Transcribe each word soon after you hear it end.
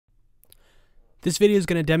This video is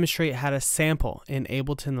going to demonstrate how to sample in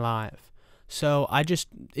Ableton Live. So I just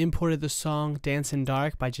imported the song Dance in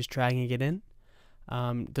Dark by just dragging it in.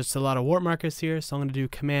 There's a lot of warp markers here, so I'm going to do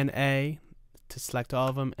Command A to select all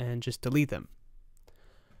of them and just delete them.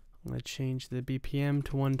 I'm going to change the BPM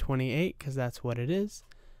to 128 because that's what it is.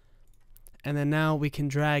 And then now we can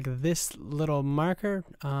drag this little marker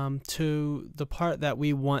to the part that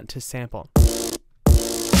we want to sample.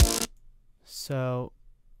 So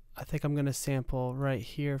I think I'm going to sample right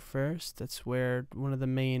here first. That's where one of the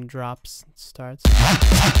main drops starts.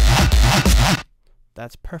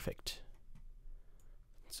 That's perfect.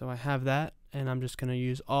 So I have that, and I'm just going to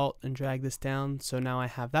use Alt and drag this down. So now I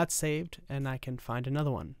have that saved, and I can find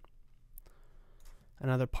another one.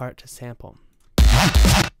 Another part to sample.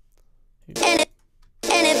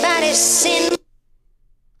 Anybody seen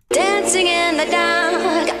dancing in the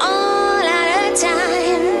dark all at a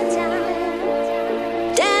time?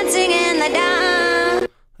 Dancing in the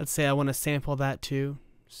dark. Let's say I want to sample that too,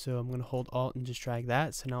 so I'm going to hold Alt and just drag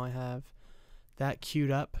that. So now I have that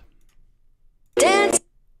queued up. Dance.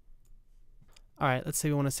 Alright, let's say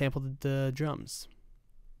we want to sample the drums.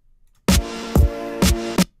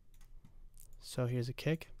 So here's a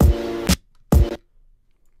kick.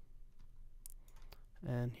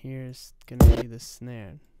 And here's going to be the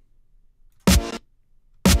snare.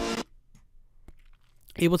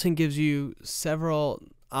 Ableton gives you several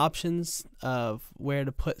options of where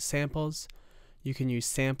to put samples. You can use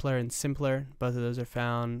sampler and simpler. Both of those are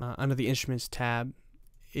found under the instruments tab.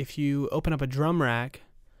 If you open up a drum rack,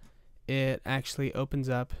 it actually opens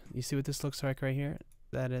up. You see what this looks like right here?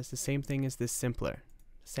 That is the same thing as this simpler.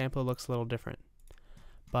 Sampler looks a little different.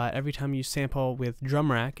 But every time you sample with drum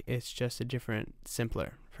rack, it's just a different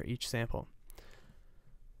simpler for each sample.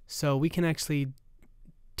 So we can actually,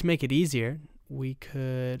 to make it easier, we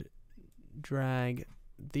could drag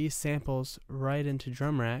these samples right into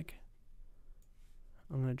drum rack.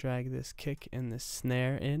 I'm going to drag this kick and this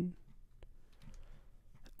snare in,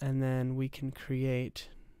 and then we can create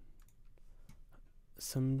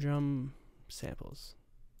some drum samples.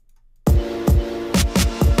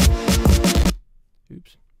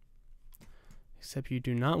 Oops. Except you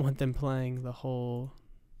do not want them playing the whole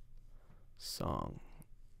song.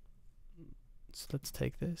 So let's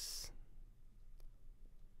take this.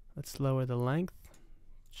 Let's lower the length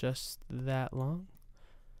just that long.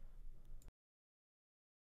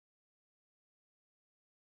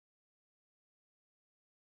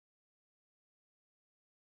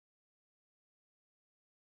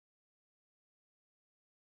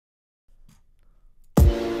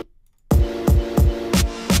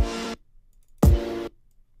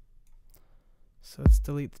 So let's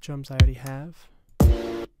delete the drums I already have.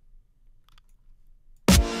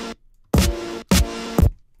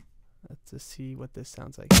 Let's see what this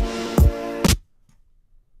sounds like. Got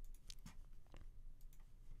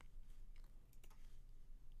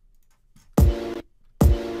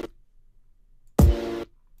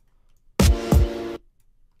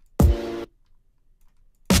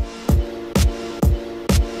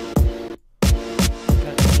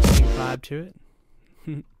an interesting vibe to it.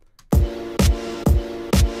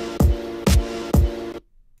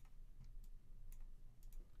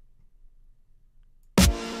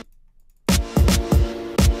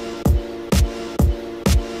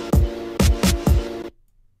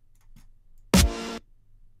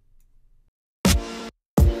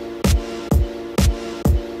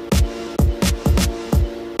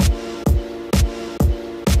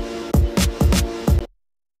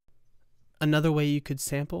 Another way you could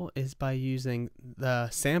sample is by using the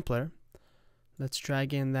sampler. Let's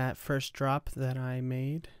drag in that first drop that I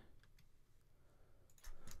made.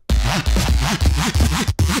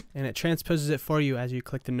 And it transposes it for you as you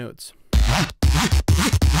click the notes.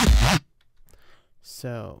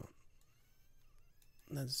 So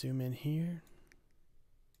let's zoom in here.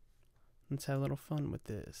 Let's have a little fun with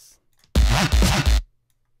this.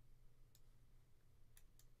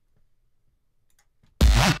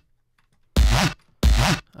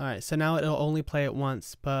 Alright, so now it'll only play it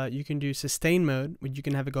once, but you can do sustain mode, where you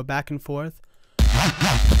can have it go back and forth.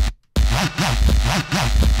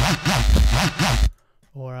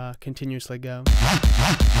 Or continuously go.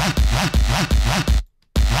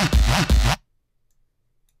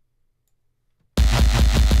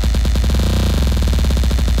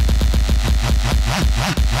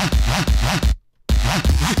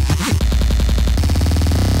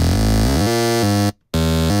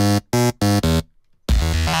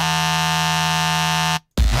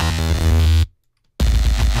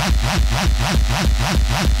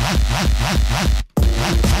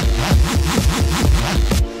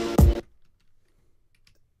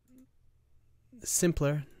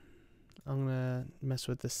 simpler, I'm gonna mess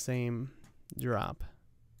with the same drop.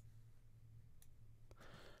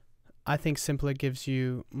 I think simpler gives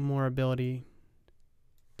you more ability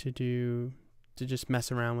to just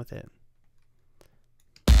mess around with it.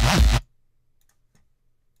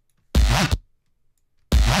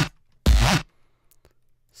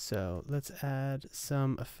 So let's add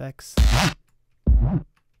some effects.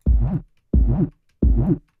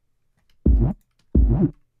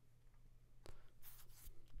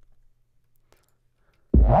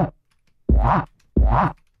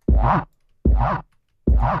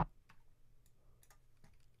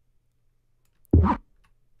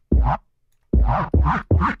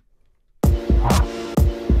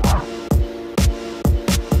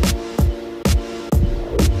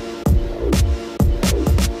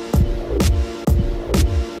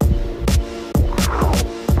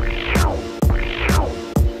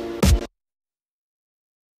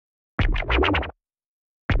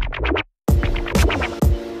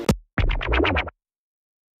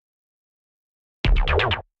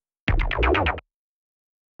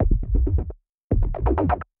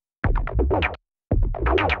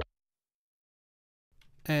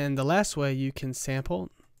 And the last way you can sample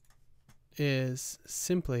is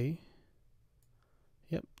simply,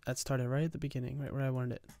 yep, that started right at the beginning, right where I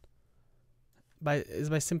wanted it. By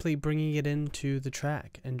simply bringing it into the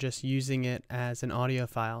track and just using it as an audio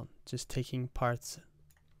file, just taking parts.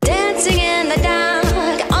 Dancing in the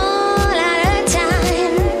dark all out of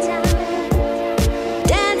time.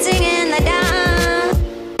 Dancing in the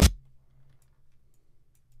dark.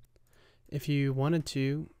 If you wanted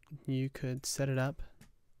to, you could set it up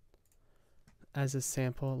as a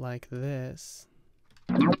sample like this.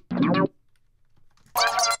 Dancing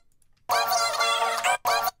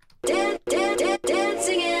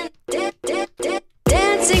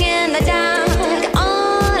in the dark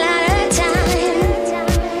all out of time.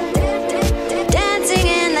 Dancing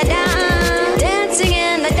in the dark. Dancing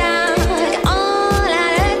in the dark all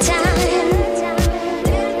out of time.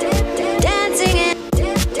 Dancing in.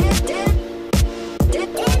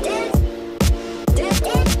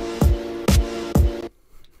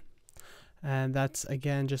 And that's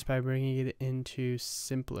again just by bringing it into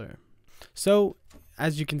simpler. So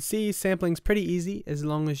as you can see, sampling's pretty easy as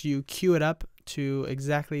long as you cue it up to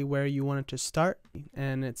exactly where you want it to start,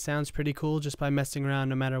 and it sounds pretty cool just by messing around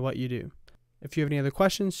no matter what you do. If you have any other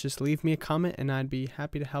questions, just leave me a comment and I'd be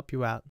happy to help you out.